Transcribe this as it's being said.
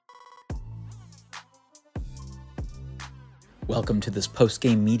Welcome to this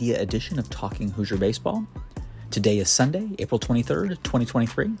post-game media edition of Talking Hoosier Baseball. Today is Sunday, April 23rd,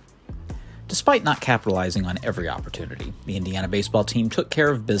 2023. Despite not capitalizing on every opportunity, the Indiana baseball team took care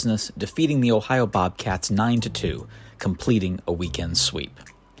of business, defeating the Ohio Bobcats 9-2, completing a weekend sweep.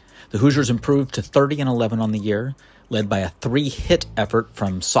 The Hoosiers improved to 30-11 on the year, led by a 3-hit effort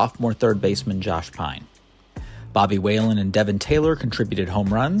from sophomore third baseman Josh Pyne. Whalen and Devin Taylor contributed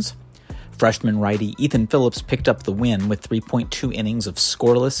home runs. Freshman righty Ethan Phillips picked up the win with 3.2 innings of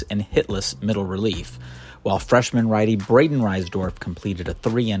scoreless and hitless middle relief, while freshman righty Brayden Risedorph completed a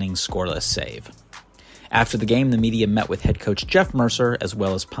 3-inning scoreless save. After the game, the media met with head coach Jeff Mercer as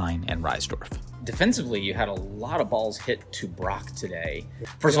well as Pyne and Risedorph. Defensively, you had a lot of balls hit to Brock today.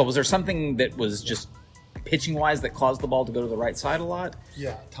 First of all, was there something that was just pitching-wise that caused the ball to go to the right side a lot?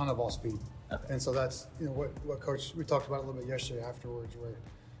 Yeah, a ton of ball speed. Okay. And so that's what Coach, we talked about a little bit yesterday afterwards, where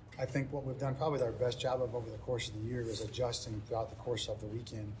I think what we've done probably our best job of over the course of the year is adjusting throughout the course of the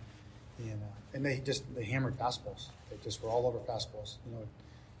weekend. And they hammered fastballs. They just were all over fastballs.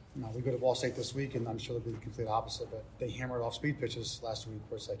 We go to Ball State this week, and I'm sure they'll be the complete opposite. But they hammered off speed pitches last week,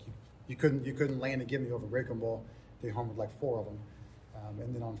 where it's like you couldn't land a gimme over breaking ball. They homered like 4 of them.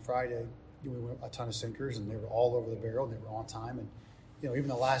 And then on Friday, we went a ton of sinkers, and they were all over the barrel. And they were on time, and even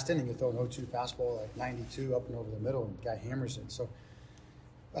the last inning, you throw an 0-2 fastball like 92 up and over the middle, and the guy hammers it. So.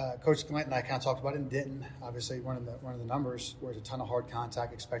 Coach Glent and I kind of talked about it in Denton. Obviously, running the numbers, where there's a ton of hard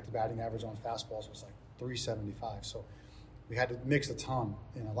contact. Expected batting average on fastballs was like 375. So we had to mix a ton,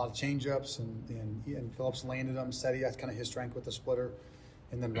 and a lot of changeups, and Phillips landed them. Steady, that's kind of his strength with the splitter,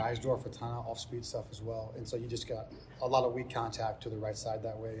 and then Risedorph a ton of off-speed stuff as well. And so you just got a lot of weak contact to the right side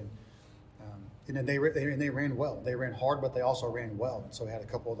that way. And then they ran well. They ran hard, but they also ran well. So we had a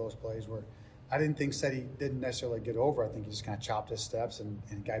couple of those plays where I didn't think Seti didn't necessarily get over. I think he just kind of chopped his steps, and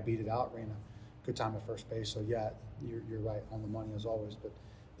the guy beat it out, ran a good time at first base. So, yeah, you're right on the money as always. But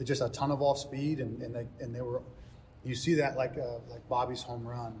they just a ton of off speed, and they were – you see that like Bobby's home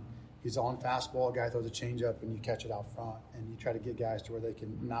run. He's on fastball, a guy throws a changeup, and you catch it out front. And you try to get guys to where they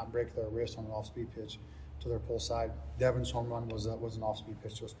can not break their wrist on an off-speed pitch to their pull side. Devin's home run was an off-speed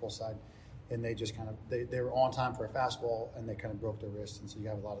pitch to his pull side. And they just kind of they were on time for a fastball, and they kind of broke their wrist, and so you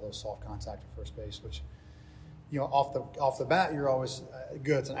have a lot of those soft contact at first base, which off the bat you're always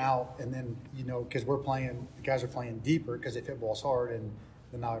good, it's an out, and then because the guys are playing deeper because they hit balls hard, and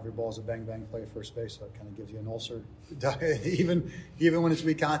then now every ball is a bang bang play at first base, so it kind of gives you an ulcer. even when it's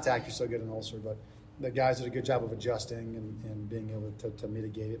weak contact, you still get an ulcer. But the guys did a good job of adjusting and being able to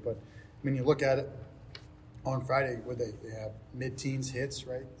mitigate it. But when you look at it on Friday, they have mid-teens hits,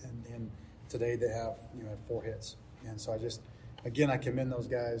 right, and today they have 4 hits, and so I commend those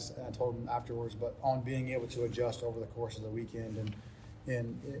guys. And I told them afterwards, but on being able to adjust over the course of the weekend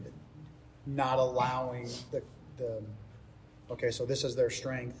and not allowing so this is their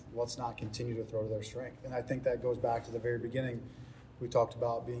strength. Let's not continue to throw to their strength, and I think that goes back to the very beginning. We talked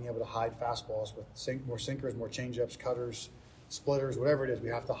about being able to hide fastballs with more sinkers, more changeups, cutters, splitters, whatever it is. We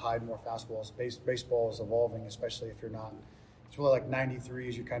have to hide more fastballs. Baseball is evolving, especially if you're not. It's really like 93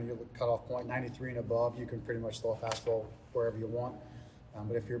 is your cutoff point. 93 and above, you can pretty much throw a fastball wherever you want.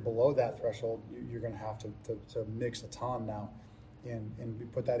 But if you're below that threshold, you're going to have to mix a ton now. And we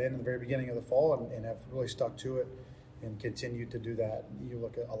put that in the very beginning of the fall and have really stuck to it and continued to do that. You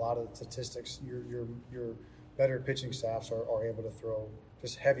look at a lot of the statistics, your better pitching staffs are able to throw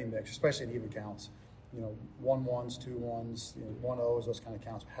just heavy mix, especially in even counts. 1-1s, 2-1s, 1-0s, those kind of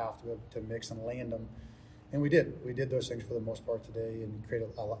counts have to mix and land them. And we did those things for the most part today and create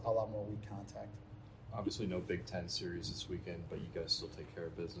a lot more weak contact. Obviously no Big Ten series this weekend, but you guys still take care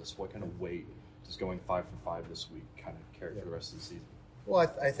of business. What kind of weight does going 5 for 5 this week kind of carry for the rest of the season? Well,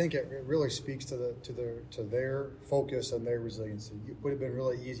 I think it really speaks to their focus and their resiliency. It would have been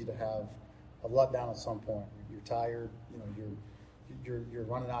really easy to have a letdown at some point. You're tired, you're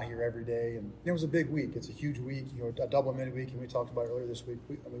running out here every day, and it was a big week. It's a huge week, a double midweek, and we talked about it earlier this week.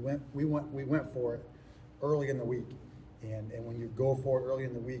 We went for it early in the week, and when you go for it early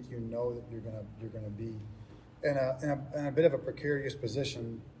in the week, you know that you're gonna be in a bit of a precarious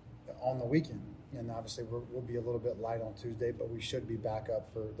position on the weekend. And obviously we'll be a little bit light on Tuesday, but we should be back up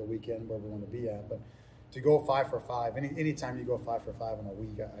for the weekend where we want to be at. But to go 5 for 5, anytime you go 5 for 5 in a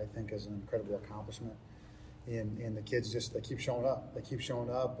week, I think is an incredible accomplishment. And the kids they keep showing up. They keep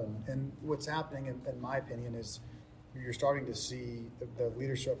showing up, and what's happening, in my opinion, is you're starting to see the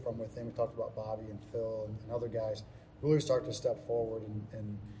leadership from within. We talked about Bobby and Phil and other guys really start to step forward,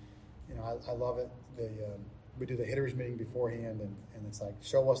 and I love it. We do the hitters meeting beforehand, and it's like,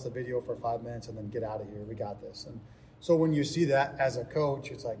 show us the video for 5 minutes and then get out of here. We got this. So when you see that as a coach,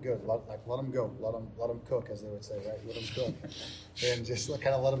 it's like good. Let them go. Let them cook, as they would say, right? Let them cook, and just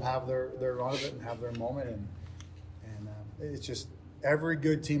kind of let them have their run of it and have their moment. And it's just every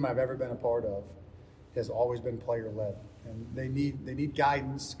good team I've ever been a part of has always been player led, and they need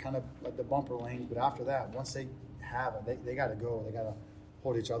guidance, kind of like the bumper lanes. But after that, once they have it, they got to go. They got to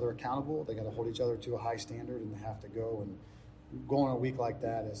hold each other accountable. They got to hold each other to a high standard, and they have to go. And going a week like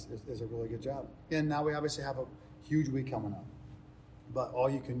that is a really good job. And now we obviously have a huge week coming up, but all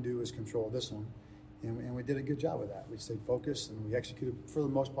you can do is control this one, and we did a good job with that. We stayed focused and we executed. For the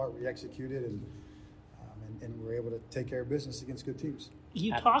most part, we executed and we were able to take care of business against good teams.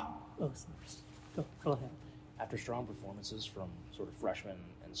 You talk. Oh, sorry. Go ahead. After strong performances from sort of freshmen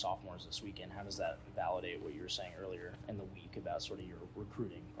and sophomores this weekend, how does that validate what you were saying earlier in the week about sort of your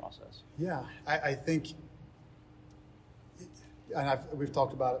recruiting process? Yeah, I think, and we've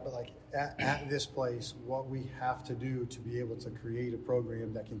talked about it, but like at this place, what we have to do to be able to create a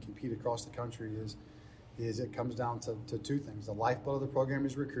program that can compete across the country is it comes down to two things. The lifeblood of the program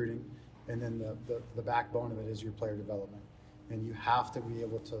is recruiting, and then the backbone of it is your player development. And you have to be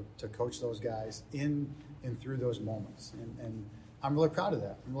able to coach those guys in and through those moments. And I'm really proud of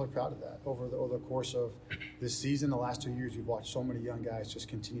that. Over the course of this season, the last 2 years, you've watched so many young guys just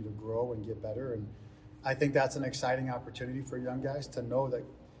continue to grow and get better. And I think that's an exciting opportunity for young guys to know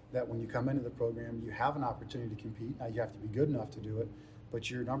that when you come into the program, you have an opportunity to compete. Now, you have to be good enough to do it, but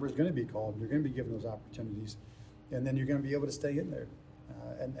your number is going to be called. You're going to be given those opportunities, and then you're going to be able to stay in there.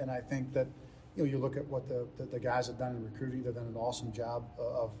 And I think that, you look at what the guys have done in recruiting. They've done an awesome job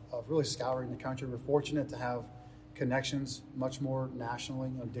of really scouring the country. We're fortunate to have connections much more nationally.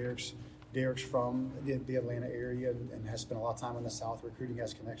 Derek's from the Atlanta area and has spent a lot of time in the South recruiting,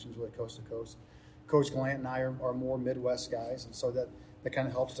 has connections with coast to coast. Coach Glant and I are more Midwest guys, and so that kind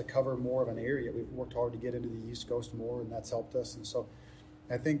of helps to cover more of an area. We've worked hard to get into the East Coast more, and that's helped us. And so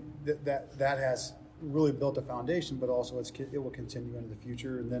I think that has really built a foundation, but also it will continue into the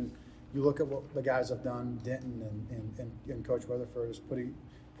future. And then you look at what the guys have done, Denton and Coach Weatherford is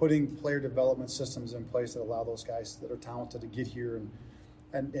putting player development systems in place that allow those guys that are talented to get here.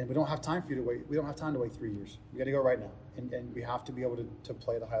 And we don't have time for you to wait. We don't have time to wait 3 years. We got to go right now. And we have to be able to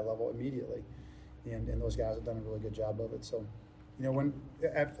play at a high level immediately. And those guys have done a really good job of it. So,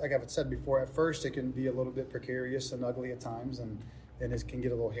 like I've said before, at first it can be a little bit precarious and ugly at times, and it can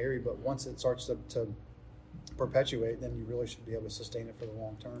get a little hairy. But once it starts to perpetuate, then you really should be able to sustain it for the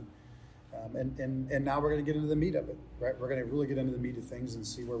long term. And now we're going to get into the meat of it, right? We're going to really get into the meat of things and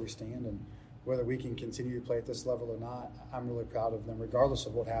see where we stand and whether we can continue to play at this level or not. I'm really proud of them, regardless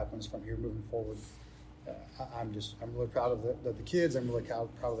of what happens from here moving forward. I'm really proud of the kids. I'm really proud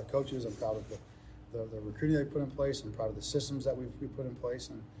of the coaches. I'm proud of the recruiting they put in place. I'm proud of the systems that we put in place,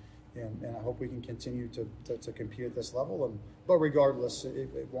 and I hope we can continue to compete at this level. But regardless,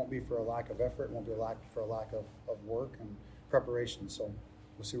 it won't be for a lack of effort. It won't be for a lack of work and preparation. So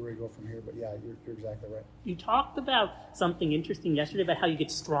we'll see where we go from here. But yeah, you're exactly right. You talked about something interesting yesterday about how you get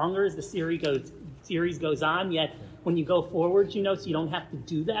stronger as the series goes on, yet when you go forward, so you don't have to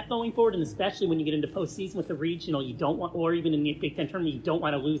do that going forward, and especially when you get into postseason with the regional, you don't want, or even in the Big Ten tournament, you don't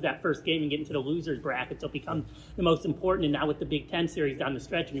want to lose that first game and get into the losers bracket. So it becomes the most important. And now with the Big Ten series down the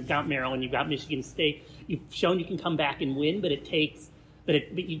stretch, and you've got Maryland, you've got Michigan State, you've shown you can come back and win, but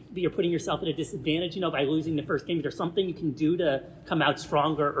you're putting yourself at a disadvantage, by losing the first game. Is there something you can do to come out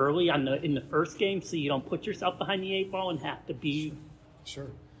stronger early in the first game so you don't put yourself behind the eight ball and have to be? Sure.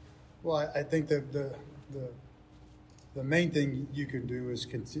 Well, I think the main thing you can do is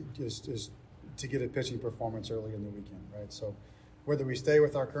to get a pitching performance early in the weekend, right? So whether we stay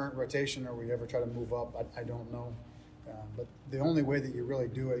with our current rotation or we ever try to move up, I don't know. But the only way that you really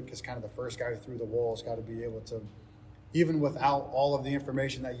do it, because kind of the first guy through the wall has got to be able to, even without all of the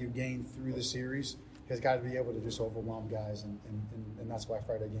information that you gain through the series, has got to be able to just overwhelm guys. And that's why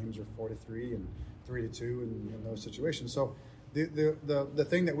Friday games are 4-3 and 3-2 in those situations. So the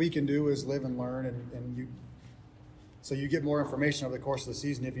thing that we can do is live and learn, so you get more information over the course of the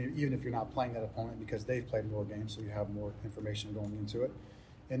season, even if you're not playing that opponent, because they've played more games, so you have more information going into it.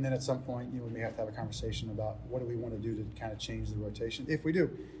 And then at some point, we may have to have a conversation about what do we want to do to kind of change the rotation, if we do.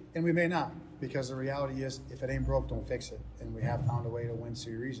 And we may not, because the reality is, if it ain't broke, don't fix it. And we have found a way to win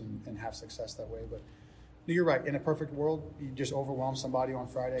series and have success that way. But you're right. In a perfect world, you just overwhelm somebody on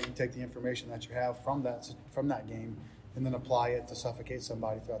Friday. You take the information that you have from that game and then apply it to suffocate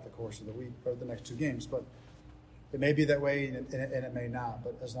somebody throughout the course of the week or the next two games. But it may be that way, and it may not.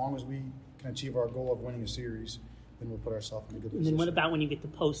 But as long as we can achieve our goal of winning a series, then we'll put ourselves in a good position. And then what about when you get to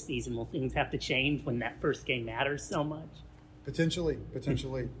postseason? Will things have to change when that first game matters so much? Potentially.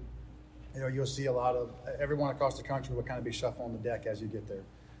 you'll see a lot of everyone across the country will kind of be shuffling the deck as you get there,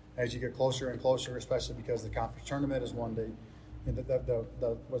 as you get closer and closer, especially because the conference tournament is one day.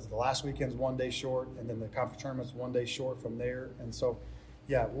 The last weekend's 1 day short, and then the conference tournament's 1 day short from there. And so,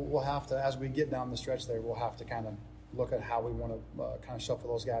 yeah, we'll have to, as we get down the stretch there, we'll have to kind of look at how we want to kind of shuffle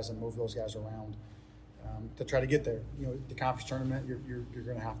those guys and move those guys around to try to get there. The conference tournament, you're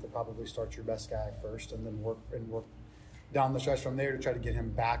going to have to probably start your best guy first, and then work down the stretch from there to try to get him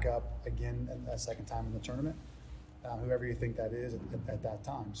back up again a second time in the tournament, whoever you think that is at that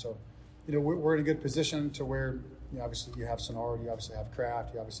time. So, we're in a good position to where, obviously you have Sonora, you obviously have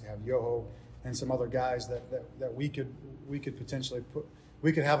Kraft, you obviously have Yoho, and some other guys that we could potentially put.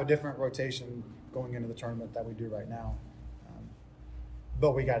 We could have a different rotation going into the tournament that we do right now,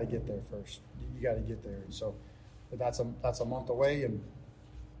 but we got to get there first. You got to get there, and so that's a month away, and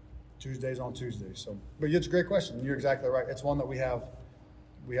Tuesday's on Tuesday. So, but it's a great question. You're exactly right. It's one that we have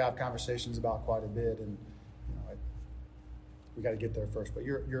conversations about quite a bit, and we got to get there first. But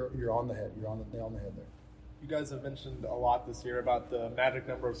you're on the head. You're on the nail on the head there. You guys have mentioned a lot this year about the magic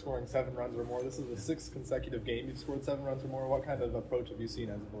number of scoring 7 runs or more. This is the 6th consecutive game you've scored 7 runs or more. What kind of approach have you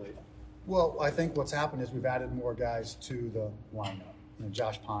seen as of late? Well, I think what's happened is we've added more guys to the lineup.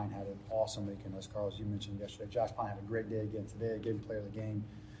 Josh Pyne had an awesome weekend, as Carlos, you mentioned yesterday. Josh Pyne had a great day again today, gave him player of the game.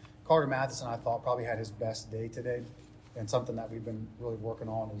 Carter Matheson, I thought, probably had his best day today, and something that we've been really working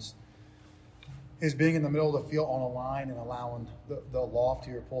on is being in the middle of the field on a line and allowing the loft to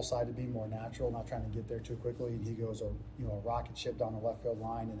your pull side to be more natural, not trying to get there too quickly. And he goes a rocket ship down the left field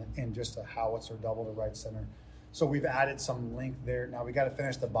line and just a howitzer double to right center. So we've added some length there. Now we got to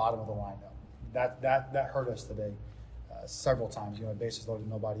finish the bottom of the lineup. That hurt us today several times. Bases loaded,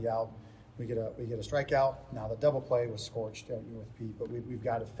 nobody out. We get a strikeout. Now the double play was scorched with Pete, but we've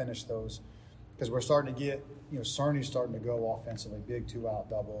got to finish those because we're starting to get Cerny's starting to go offensively, big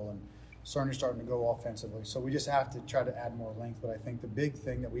 2-out double, and Cerny's starting to go offensively. So we just have to try to add more length. But I think the big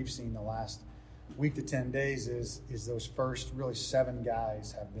thing that we've seen the last week to 10 days is those first really 7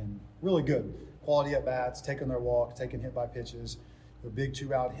 guys have been really good. Quality at bats, taking their walk, taking hit by pitches, the big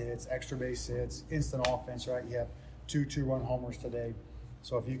 2-out hits, extra base hits, instant offense. Right, you have 2 2-run homers today.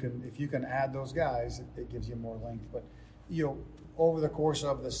 So if you can add those guys, it gives you more length. But over the course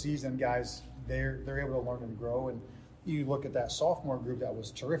of the season, guys, they're able to learn and grow. And you look at that sophomore group that was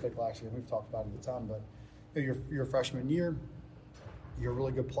terrific last year, and we've talked about it a ton, but your freshman year, you're a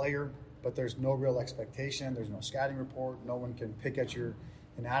really good player, but there's no real expectation. There's no scouting report. No one can pick at your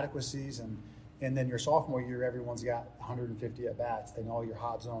inadequacies. And then your sophomore year, everyone's got 150 at-bats. They know all your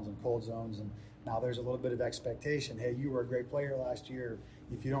hot zones and cold zones, and now there's a little bit of expectation. Hey, you were a great player last year.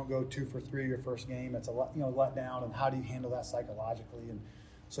 If you don't go 2 for 3 your first game, it's a let down, and how do you handle that psychologically? And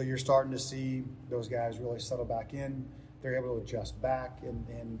so you're starting to see those guys really settle back in. They're able to adjust back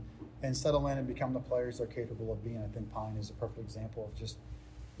and settle in and become the players they're capable of being. I think Pyne is a perfect example of just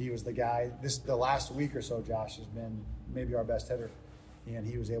he was the guy. The last week or so, Josh has been maybe our best hitter, and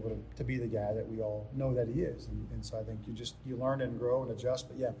he was able to be the guy that we all know that he is. And so I think you learn and grow and adjust.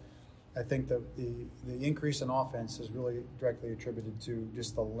 But yeah, I think the increase in offense is really directly attributed to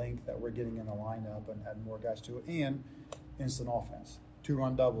just the length that we're getting in the lineup and adding more guys to it, and instant offense.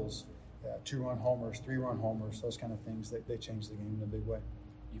 2-run doubles, 2-run homers, 3-run homers, those kind of things, they change the game in a big way.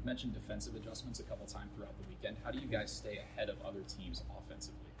 You've mentioned defensive adjustments a couple times throughout the weekend. How do you guys stay ahead of other teams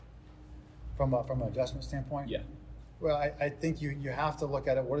offensively? From an adjustment standpoint? Yeah. Well, I think you have to look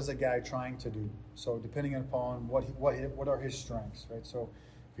at it. What is a guy trying to do? So depending upon what are his strengths, right? So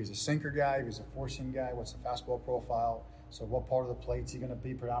if he's a sinker guy, if he's a forcing guy, what's the fastball profile? So what part of the plate's he going to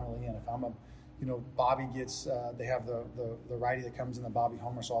be predominantly in? If I'm Bobby gets, they have the righty that comes in that Bobby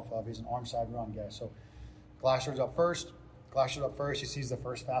homers off of. He's an arm side run guy. So Glasser's up first. He sees the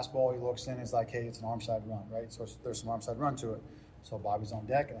first fastball. He looks in. He's like, hey, it's an arm side run, right? So there's some arm side run to it. So Bobby's on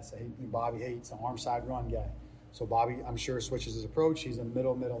deck, and I say, hey, Bobby, it's an arm side run guy. So Bobby, I'm sure, switches his approach. He's in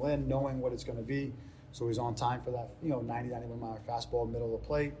middle in, knowing what it's going to be. So he's on time for that, 90, 91-mile fastball, middle of the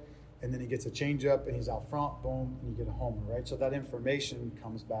plate. And then he gets a changeup, and he's out front, boom, and you get a homer, right? So that information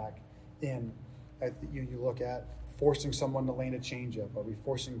comes back in. You look at forcing someone to land a changeup. Are we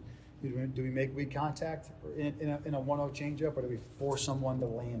forcing? Do we make weak contact in a 1-0 changeup, or do we force someone to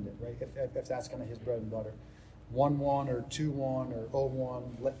land it? Right? If that's kind of his bread and butter, 1-1 or 2-1 or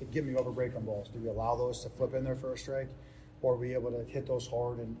 0-1, get me over breaking balls. Do we allow those to flip in there for a strike, or are we able to hit those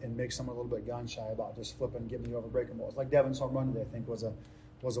hard and make someone a little bit gun shy about just flipping, get me over breaking balls? Like Devin's home run today, I think was a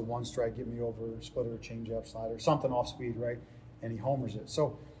 1-strike, get me over splitter, changeup, slider, something off speed, right? And he homers it.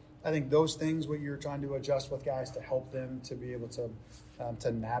 So I think those things, what you're trying to adjust with guys to help them to be able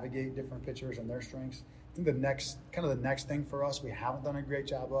to navigate different pitchers and their strengths, think the next thing for us we haven't done a great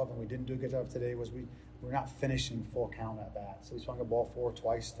job of, and we didn't do a good job today, was we're not finishing full count at bat. So we swung a ball 4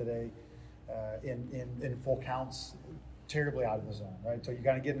 twice today in full counts, terribly out of the zone, right? So you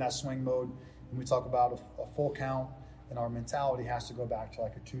got to get in that swing mode. And we talk about a full count, and our mentality has to go back to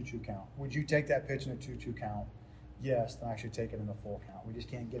like a 2-2 count. Would you take that pitch in a 2-2 count? Yes, then I should take it in a full count. We just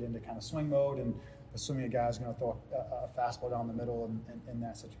can't get into kind of swing mode and assuming a guy's going to throw a fastball down the middle in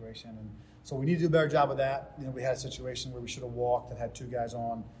that situation. And so we need to do a better job of that. We had a situation where we should have walked and had 2 guys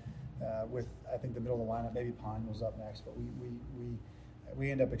on with, I think, the middle of the lineup. Maybe Pyne was up next, but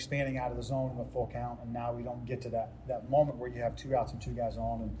we end up expanding out of the zone in a full count, and now we don't get to that moment where you have 2 outs and 2 guys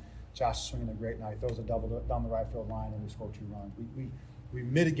on, and Josh is swinging a great night, throws a double down the right field line, and we score 2 runs. We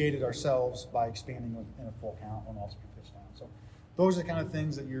mitigated ourselves by expanding in a full count on off-speed pitch down. So those are the kind of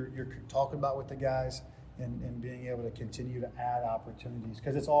things that you're talking about with the guys, and being able to continue to add opportunities,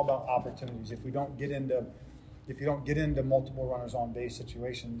 because it's all about opportunities. If you don't get into multiple runners on base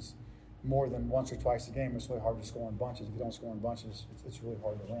situations more than once or twice a game, it's really hard to score in bunches. If you don't score in bunches, it's really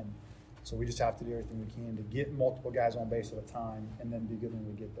hard to win. So we just have to do everything we can to get multiple guys on base at a time, and then be good when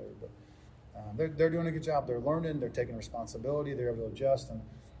we get there. But they're doing a good job. They're learning. They're taking responsibility. They're able to adjust, and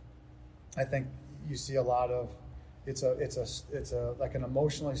I think you see a lot of it's like an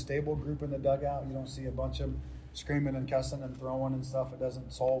emotionally stable group in the dugout. You don't see a bunch of screaming and cussing and throwing and stuff. It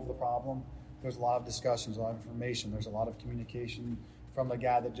doesn't solve the problem. There's a lot of discussions, a lot of information. There's a lot of communication from the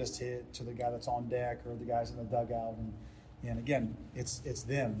guy that just hit to the guy that's on deck or the guys in the dugout. And again, it's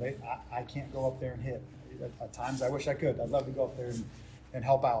them. I can't go up there and hit. At times I wish I could. I'd love to go up there and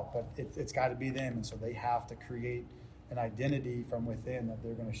help out, but it's got to be them. And so they have to create an identity from within that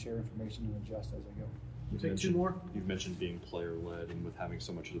they're going to share information and adjust as they go. Take 2 more. You've mentioned being player-led, and with having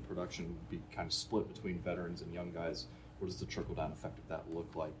so much of the production be kind of split between veterans and young guys, what does the trickle-down effect of that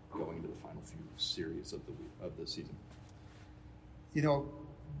look like going into the final few series of the season?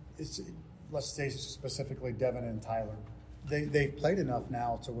 Let's say specifically Devin and Tyler. They've played enough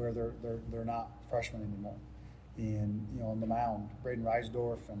now to where they're not freshmen anymore. And on the mound, Brayden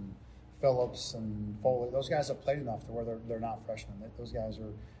Risedorph and Phillips and Foley, those guys have played enough to where they're not freshmen. Those guys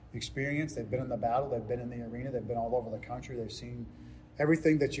are experienced. They've been in the battle. They've been in the arena. They've been all over the country. They've seen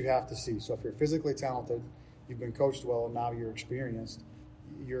everything that you have to see. So if you're physically talented, you've been coached well, and now you're experienced,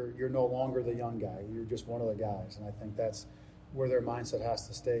 you're no longer the young guy. You're just one of the guys. And I think that's where their mindset has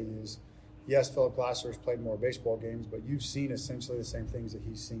to stay is, yes, Philip Glasser has played more baseball games, but you've seen essentially the same things that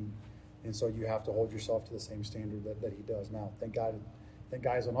he's seen. And so you have to hold yourself to the same standard that he does. Now, thank God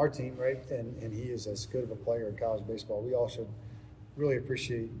he's on our team, right? And he is as good of a player in college baseball. We all should really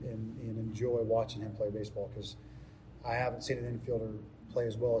appreciate and enjoy watching him play baseball, because I haven't seen an infielder play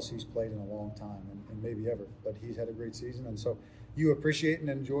as well as he's played in a long time, and maybe ever. But he's had a great season. And so you appreciate and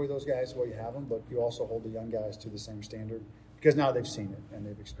enjoy those guys while you have them, but you also hold the young guys to the same standard, because now they've seen it and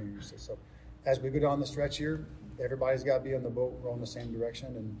they've experienced it. So as we go down the stretch here, everybody's got to be on the boat, rowing the same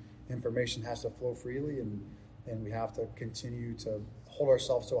direction, and information has to flow freely, and we have to continue to hold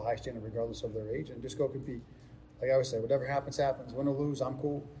ourselves to a high standard regardless of their age, and just go compete. Like I always say, whatever happens, win or lose, I'm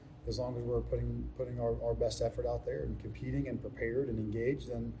cool. As long as we're putting our best effort out there and competing and prepared and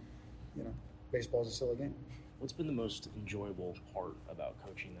engaged, then baseball is a silly game. What's been the most enjoyable part about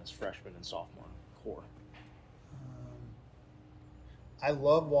coaching this freshman and sophomore core? I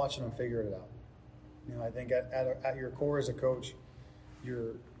love watching them figure it out. I think at your core as a coach,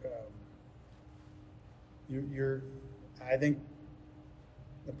 I think,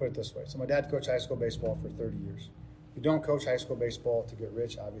 I'll put it this way. So my dad coached high school baseball for 30 years. You don't coach high school baseball to get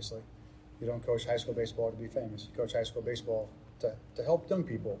rich, obviously. You don't coach high school baseball to be famous. You coach high school baseball to help young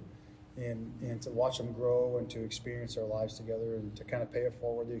people and to watch them grow and to experience their lives together and to kind of pay it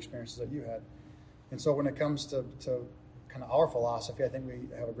forward, the experiences that you had. And so when it comes to kind of our philosophy, I think we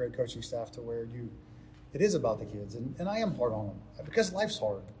have a great coaching staff to where it is about the kids. And I am hard on them because life's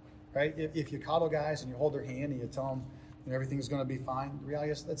hard, right? If you coddle guys and you hold their hand and you tell them everything's going to be fine, the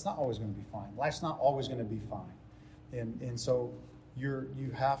reality is that's not always going to be fine. Life's not always going to be fine. And so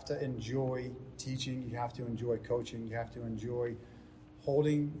you have to enjoy teaching, you have to enjoy coaching, you have to enjoy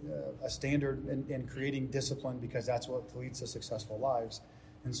holding a standard and creating discipline, because that's what leads to successful lives.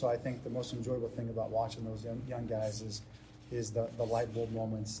 And so I think the most enjoyable thing about watching those young guys is the light bulb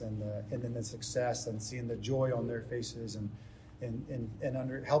moments and then the success and seeing the joy on their faces and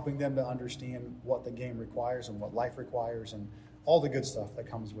helping them to understand what the game requires and what life requires and all the good stuff that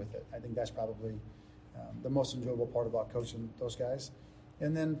comes with it. I think that's probably the most enjoyable part about coaching those guys.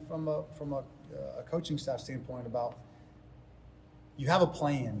 And then from a coaching staff standpoint, about you have a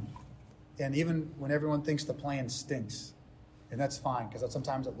plan, and even when everyone thinks the plan stinks, and that's fine, because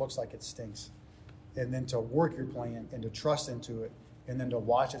sometimes it looks like it stinks. and then to work your plan and to trust into it and then to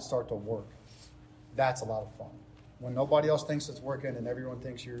watch it start to work. That's a lot of fun. When nobody else thinks it's working and everyone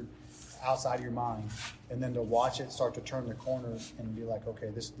thinks you're outside of your mind, and then to watch it start to turn the corner and be like, okay,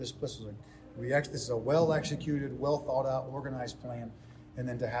 this is a well executed, well thought out, organized plan, and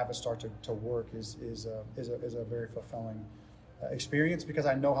then to have it start to work is a very fulfilling experience, because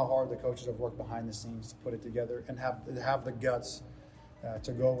I know how hard the coaches have worked behind the scenes to put it together and have the guts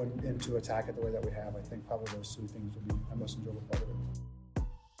to go into attack it the way that we have. I think probably those two things will be the most enjoyable part of it.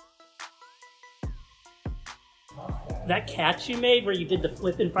 That catch you made where you did the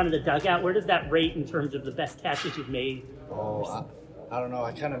flip in front of the dugout, where does that rate in terms of the best catches you've made? Oh, I don't know.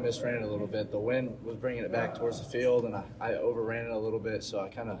 I kind of misran it a little bit. The wind was bringing it back towards the field, and I overran it a little bit, so I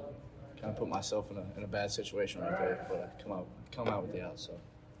kind of put myself in a bad situation right there. But I come out with the out. So,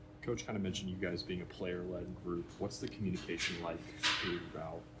 Coach kind of mentioned you guys being a player-led group. What's the communication like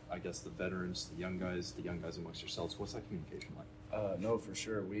throughout, I guess, the veterans, the young guys amongst yourselves? What's that communication like? No, for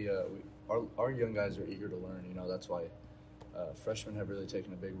sure. Our young guys are eager to learn. That's why freshmen have really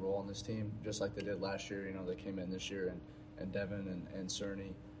taken a big role on this team, just like they did last year. They came in this year, and Devin and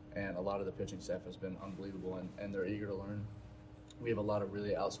Cerny and a lot of the pitching staff has been unbelievable, and they're eager to learn. We have a lot of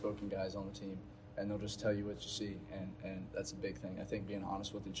really outspoken guys on the team, and they'll just tell you what you see, and that's a big thing. I think being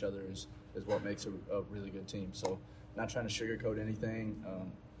honest with each other is what makes a really good team. So not trying to sugarcoat anything,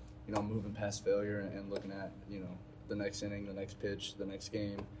 moving past failure and looking at, the next inning, the next pitch, the next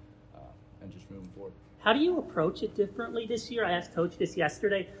game, and just moving forward. How do you approach it differently this year? I asked Coach this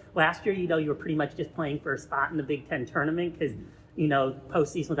yesterday. Last year, you were pretty much just playing for a spot in the Big Ten tournament because,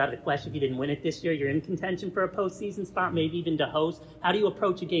 postseason was out of the question. If you didn't win it this year, you're in contention for a postseason spot, maybe even to host. How do you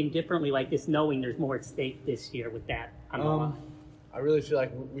approach a game differently like this, knowing there's more at stake this year with that on the line? I really feel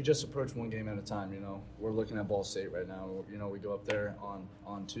like we just approach one game at a time. We're looking at Ball State right now. We go up there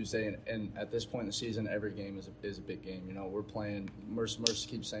on Tuesday, and at this point in the season, every game is a big game. We're playing. Mercer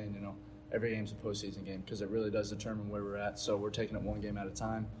keeps saying, every game's a postseason game because it really does determine where we're at. So we're taking it one game at a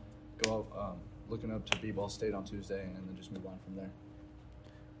time. Go up, looking up to beat Ball State on Tuesday, and then just move on from there.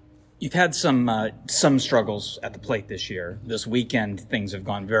 You've had some struggles at the plate this year. This weekend, things have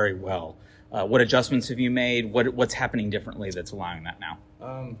gone very well. What adjustments have you made? What's happening differently that's allowing that now?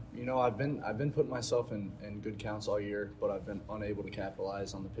 I've been putting myself in good counts all year, but I've been unable to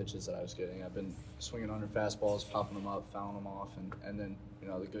capitalize on the pitches that I was getting. I've been swinging under fastballs, popping them up, fouling them off, and then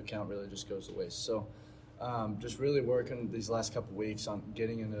the good count really just goes to waste. So just really working these last couple weeks on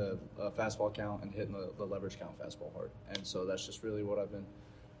getting into a fastball count and hitting the leverage count fastball hard. And so that's just really what I've been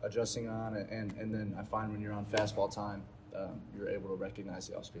adjusting on. And then I find when you're on fastball time, you're able to recognize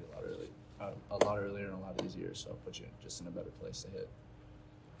the off speed a lot earlier and a lot easier. So it puts you just in a better place to hit.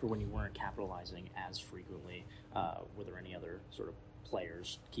 For when you weren't capitalizing as frequently, were there any other sort of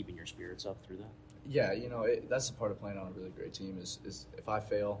players keeping your spirits up through that? Yeah, that's the part of playing on a really great team is if I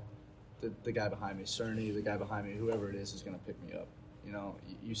fail, the guy behind me, Cerny, the guy behind me, whoever it is going to pick me up.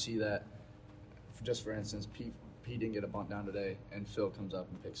 You see that, just for instance, Pete didn't get a bunt down today, and Phil comes up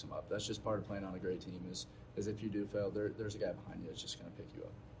and picks him up. That's just part of playing on a great team is if you do fail, there's a guy behind you that's just going to pick you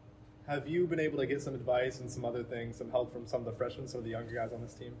up. Have you been able to get some advice and some other things, some help from some of the freshmen, some of the younger guys on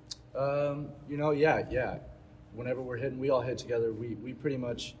this team? Yeah. Whenever we're hitting, we all hit together. We pretty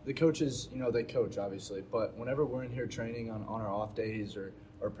much, the coaches, they coach, obviously. But whenever we're in here training on our off days or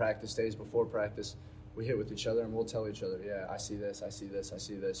practice days before practice, we hit with each other and we'll tell each other, yeah, I see this,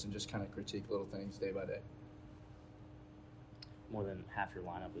 and just kind of critique little things day by day. More than half your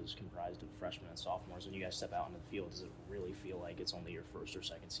lineup is comprised of freshmen and sophomores. When you guys step out into the field, does it really feel like it's only your first or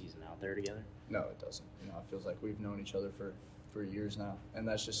second season out there together? No, it doesn't. It feels like we've known each other for years now, and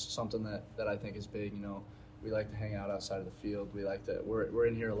that's just something that I think is big. We like to hang out outside of the field. We like to we're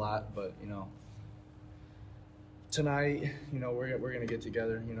in here a lot, but tonight, we're gonna get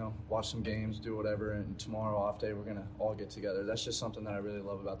together. Watch some games, do whatever, and tomorrow off day we're gonna all get together. That's just something that I really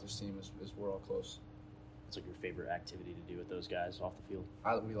love about this team is we're all close. What's like your favorite activity to do with those guys off the field?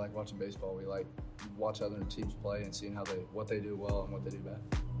 We like watching baseball. We like watch other teams play and seeing what they do well and what they do bad.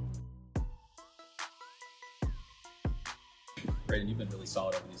 Brayden, you've been really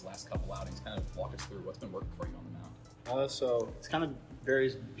solid over these last couple outings. Kind of walk us through what's been working for you on the mound. So it's kind of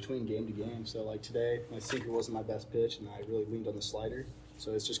varies between game to game. So like today, my sinker wasn't my best pitch, and I really leaned on the slider.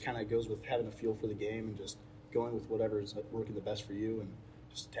 So it's just kind of goes with having a feel for the game and just going with whatever is working the best for you and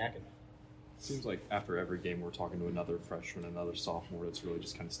just attacking. Seems like after every game we're talking to another freshman, another sophomore that's really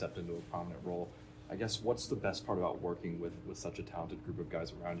just kind of stepped into a prominent role. I guess what's the best part about working with such a talented group of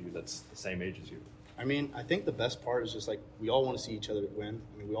guys around you that's the same age as you? I mean, I think the best part is just like we all want to see each other win.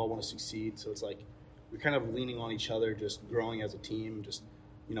 I mean, we all want to succeed. So it's like we're kind of leaning on each other, just growing as a team, just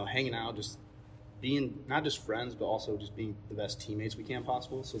hanging out, just being not just friends, but also just being the best teammates we can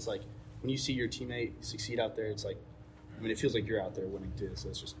possible. So it's like when you see your teammate succeed out there, it's like, I mean, it feels like you're out there winning too. So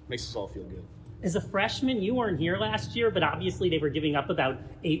it's just makes us all feel good. As a freshman, you weren't here last year, but obviously they were giving up about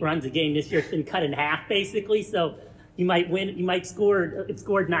 8 runs a game. This year it's been cut in half, basically. So you might win. You might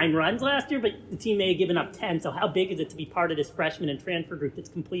scored 9 runs last year, but the team may have given up 10. So how big is it to be part of this freshman and transfer group that's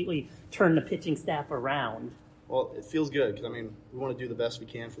completely turned the pitching staff around? Well, it feels good because, I mean, we want to do the best we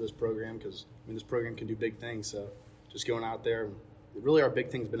can for this program because, I mean, this program can do big things. So just going out there, really our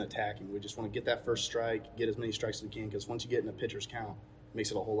big thing's been attacking. We just want to get that first strike, get as many strikes as we can because once you get in a pitcher's count, it makes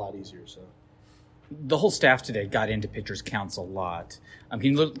it a whole lot easier. So. The whole staff today got into pitchers' counts a lot. Can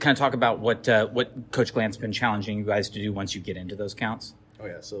you kind of talk about what Coach Glant's been challenging you guys to do once you get into those counts? Oh,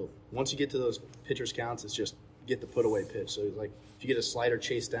 yeah. So once you get to those pitchers' counts, it's just get the put-away pitch. So, like, if you get a slider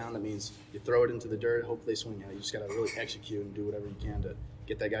chase down, that means you throw it into the dirt, hope they swing out. You just got to really execute and do whatever you can to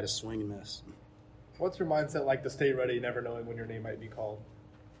get that guy to swing and miss. What's your mindset like to stay ready, never knowing when your name might be called?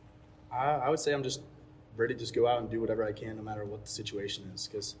 I would say I'm just ready to just go out and do whatever I can no matter what the situation is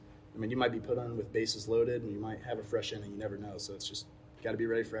because – I mean, you might be put on with bases loaded, and you might have a fresh inning. You never know. So it's just you got to be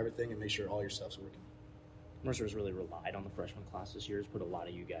ready for everything and make sure all your stuff's working. Mercer's really relied on the freshman class this year. Has put a lot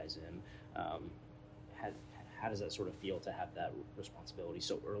of you guys in. How does that sort of feel to have that responsibility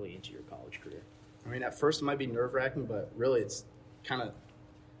so early into your college career? I mean, at first it might be nerve-wracking, but really it's kind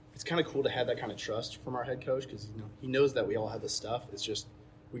of cool to have that kind of trust from our head coach because he knows that we all have the stuff. It's just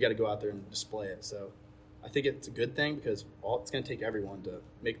we got to go out there and display it. So. I think it's a good thing because it's going to take everyone to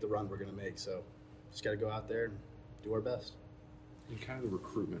make the run we're going to make. So just got to go out there and do our best. And kind of the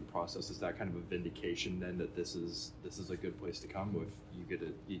recruitment process, is that kind of a vindication then that this is a good place to come if you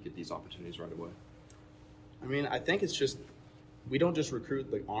get these opportunities right away? I mean, I think it's just we don't just recruit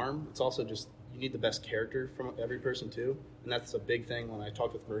the arm. It's also just you need the best character from every person too. And that's a big thing when I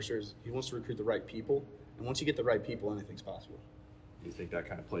talk with Mercer is he wants to recruit the right people. And once you get the right people, anything's possible. Do you think that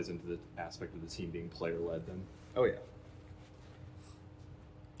kind of plays into the aspect of the team being player-led then? Oh, yeah.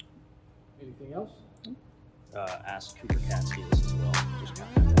 Anything else? Ask Cooper Katsky this as well. Just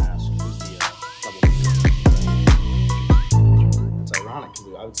kind of have to ask who's the double. It's ironic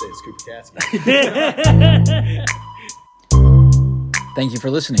because I would say it's Cooper Katsky. Thank you for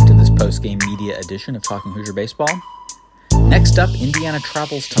listening to this post-game media edition of Talking Hoosier Baseball. Next up, Indiana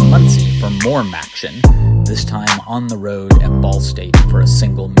travels to Muncie for more MAC-tion, this time on the road at Ball State for a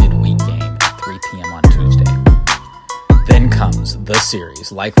single midweek game at 3 p.m. on Tuesday. Then comes the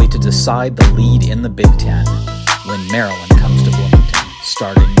series, likely to decide the lead in the Big Ten, when Maryland comes to Bloomington,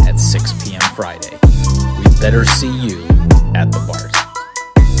 starting at 6 p.m. Friday. We better see you at the Bart.